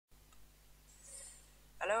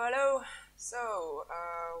Hello. So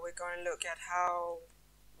we're going to look at how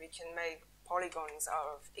we can make polygons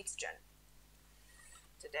out of xgen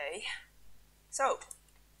today. So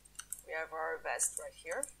we have our vest right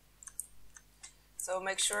here. So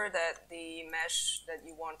make sure that the mesh that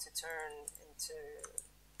you want to turn into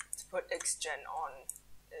to put xgen on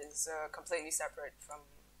is completely separate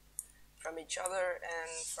from each other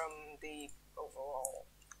and from the overall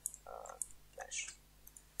mesh.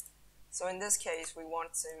 So in this case, we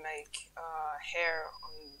want to make hair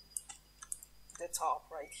on the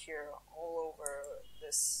top right here, all over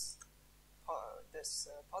this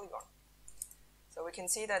polygon. So we can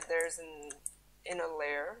see that there's an inner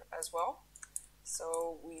layer as well.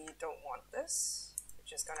 So we don't want this. We're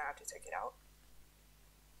just gonna have to take it out.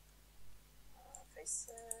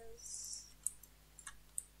 Faces.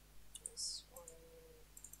 This one.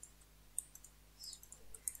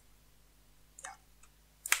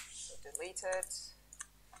 Delete it,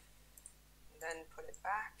 and then put it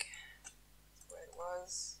back where it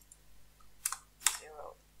was,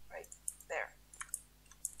 0, right there.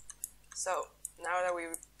 So now that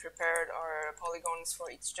we've prepared our polygons for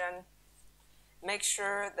xgen, make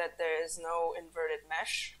sure that there is no inverted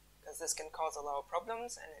mesh, because this can cause a lot of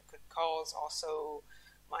problems, and it could cause also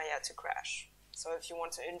Maya to crash. So if you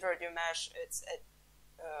want to invert your mesh, it's at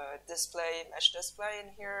mesh display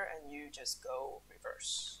in here, and you just go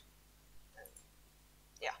reverse.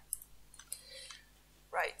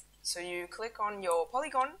 Right, so you click on your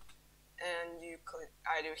polygon and you click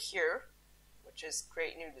either here, which is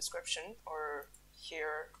create new description, or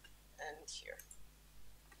here and here.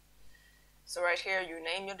 So right here you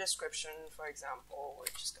name your description. For example,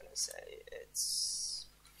 we're just going to say it's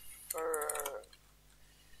for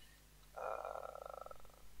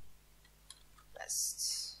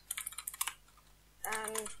vest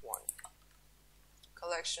and one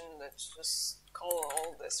collection. Let's just call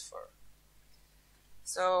all this fur.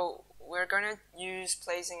 So we're going to use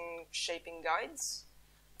placing shaping guides.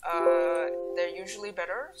 They're usually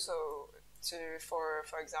better. So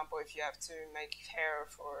for example, if you have to make hair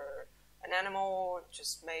for an animal,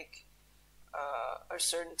 just make a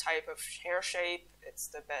certain type of hair shape. It's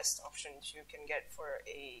the best option you can get for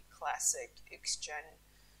a classic xgen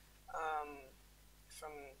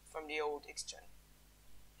from the old xgen.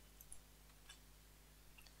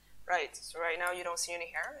 Right, so right now you don't see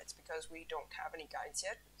any hair. It's because we don't have any guides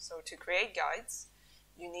yet. So to create guides,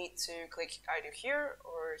 you need to click either here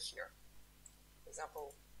or here. For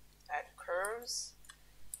example, add curves,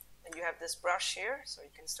 and you have this brush here, so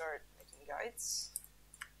you can start making guides.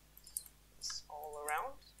 It's all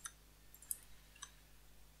around,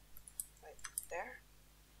 right there.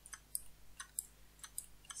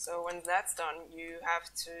 So when that's done, you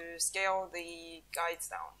have to scale the guides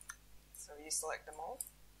down. So you select them all.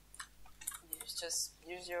 Just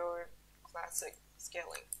use your classic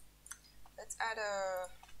scaling. Let's add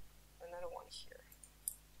another one here.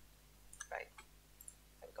 Right,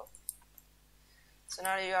 there we go. So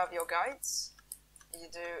now that you have your guides, what you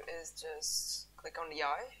do is just click on the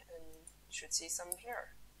eye and you should see some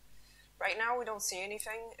hair. Right now we don't see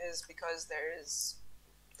anything is because there is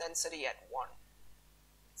density at 1.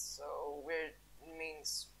 So it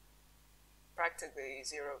means practically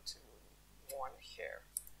 0 to 1 hair.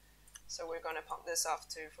 So we're going to pump this up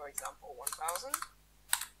to, for example, 1000.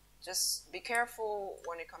 Just be careful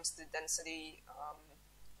when it comes to density.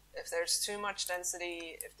 If there's too much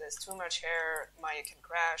density, if there's too much hair, Maya can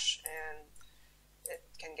crash and it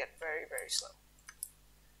can get very, very slow.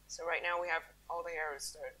 So right now we have all the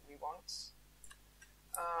hairs that we want.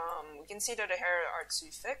 We can see that the hair are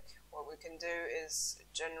too thick. What we can do is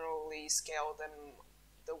generally scale them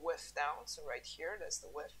the width down. So right here, there's the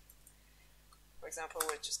width. For example,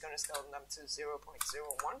 we're just going to scale them to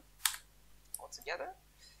 0.01 altogether.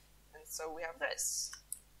 And so we have this.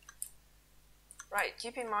 Right,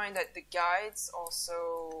 keep in mind that the guides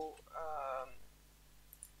also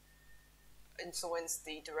influence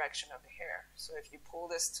the direction of the hair. So if you pull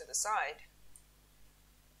this to the side,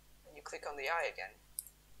 and you click on the eye again,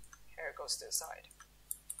 hair goes to the side.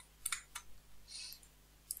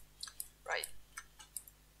 Right.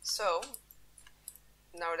 So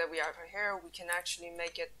now that we have our hair, we can actually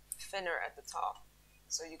make it thinner at the top.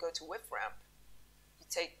 So you go to width ramp, you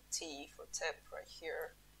take T for tip right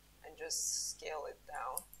here, and just scale it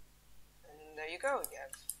down. And there you go, you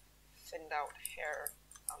have thinned out hair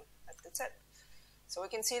at the tip. So we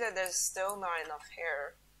can see that there's still not enough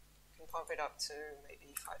hair. You can pump it up to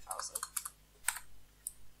maybe 5000.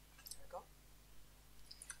 There we go.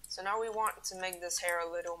 So now we want to make this hair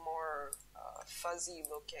a little more fuzzy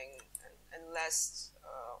looking and less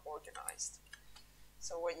organized.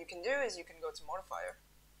 So what you can do is you can go to modifier,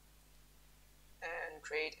 and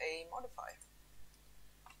create a modifier.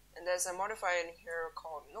 And there's a modifier in here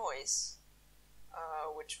called noise,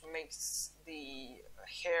 which makes the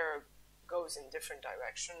hair goes in different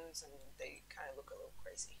directions and they kind of look a little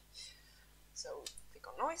crazy. So click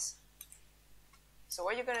on noise. So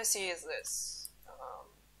what you're going to see is this.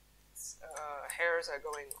 Hairs are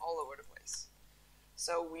going all over the place.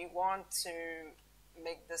 So we want to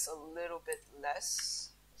make this a little bit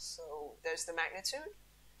less. So there's the magnitude.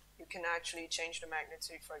 You can actually change the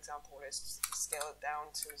magnitude. For example, let's scale it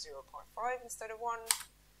down to 0.5 instead of 1.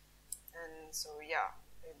 And so yeah,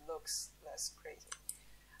 it looks less crazy.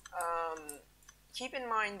 Keep in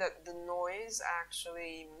mind that the noise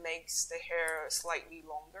actually makes the hair slightly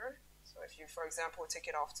longer. So if you, for example, take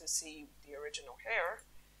it off to see the original hair,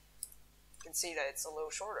 you can see that it's a little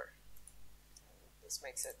shorter. And this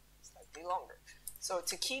makes it slightly longer. So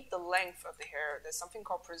to keep the length of the hair, there's something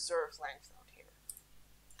called preserve length down here.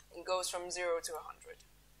 It goes from 0 to 100.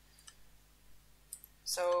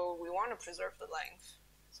 So we want to preserve the length.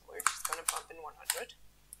 So we're just going to bump in 100.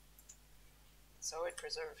 So it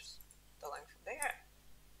preserves the length of the hair.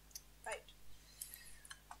 Right.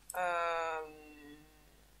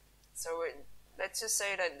 Let's just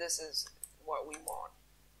say that this is what we want.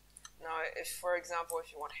 Now, if, for example,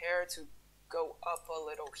 if you want hair to go up a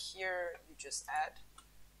little here, you just add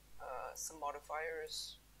some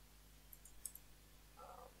modifiers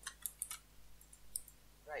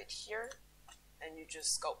right here, and you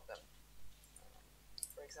just sculpt them.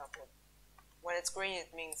 For example, when it's green,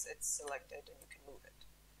 it means it's selected and you can move it.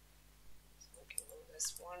 So we can move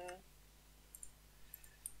this one.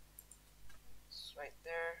 It's right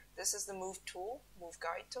there. This is the move tool, move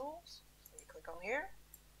guide tools. So you click on here,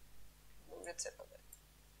 move the tip of it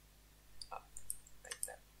up, right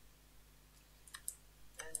there.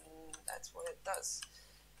 And that's what it does.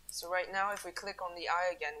 So right now, if we click on the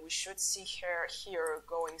eye again, we should see hair here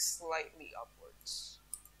going slightly upwards.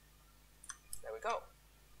 There we go.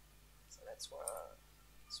 So that's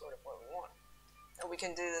sort of what we want. And we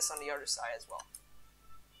can do this on the other side as well.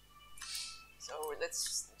 So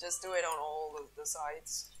let's just do it on all of the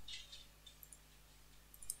sides.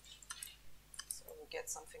 So we get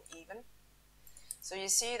something even. So you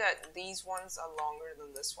see that these ones are longer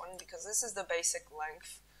than this one because this is the basic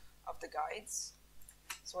length of the guides.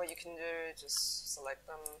 So what you can do is just select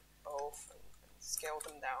them both and scale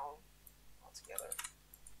them down altogether.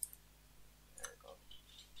 There we go.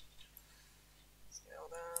 Scale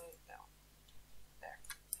them down. There.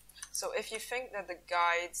 So if you think that the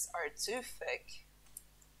guides are too thick,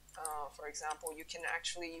 for example, you can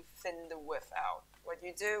actually thin the width out. What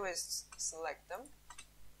you do is select them,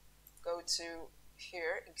 go to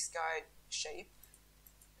here, xguide shape,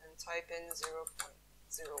 and type in 0.01,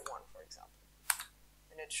 for example.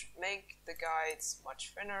 And it should make the guides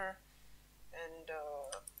much thinner and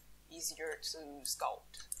easier to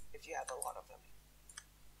sculpt if you have a lot of them.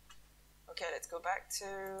 Okay, let's go back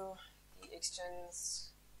to the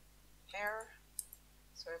xgen's hair.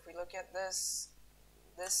 So if we look at this,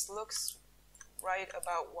 this looks right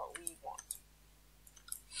about what we want.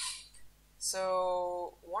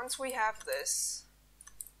 So once we have this,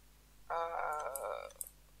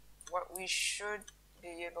 what we should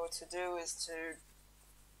be able to do is to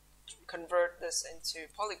convert this into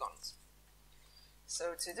polygons.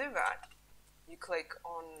 So to do that, you click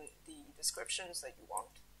on the descriptions that you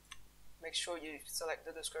want. Make sure you select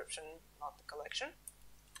the description, not the collection.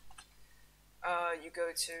 You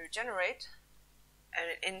go to generate,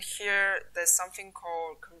 and in here there's something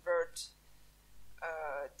called convert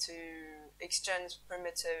to xgen's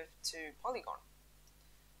primitive to Polygon.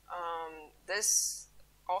 This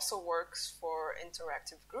also works for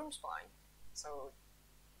interactive groom spline. So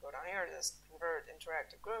go down here, just convert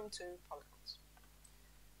interactive groom to polygons.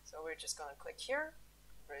 So we're just going to click here,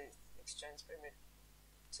 convert xgen's primitive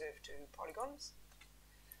to polygons.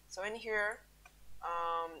 So in here,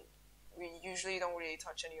 we usually don't really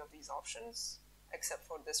touch any of these options, except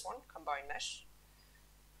for this one, combine mesh.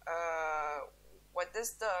 What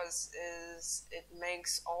this does is it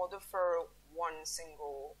makes all the fur one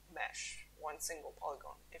single mesh, one single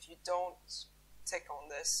polygon. If you don't tick on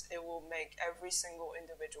this, it will make every single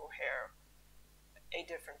individual hair a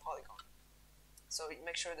different polygon. So you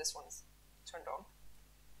make sure this one's turned on,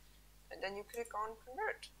 and then you click on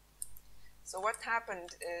convert. So what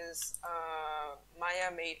happened is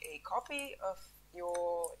Maya made a copy of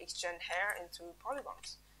your xgen hair into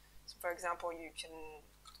polygons. So for example, you can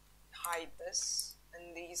hide this,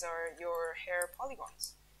 and these are your hair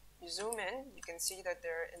polygons. You zoom in, you can see that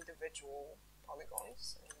they're individual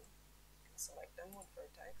polygons, and you can select them with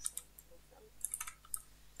vertex and move them.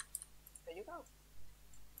 There you go.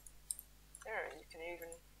 There, even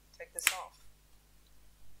take this off.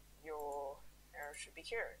 Your hair should be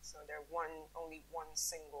here. So there's only one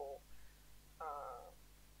single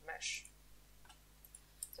mesh.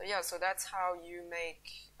 So yeah, so that's how you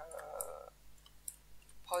make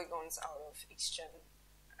polygons out of xgen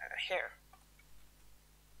hair.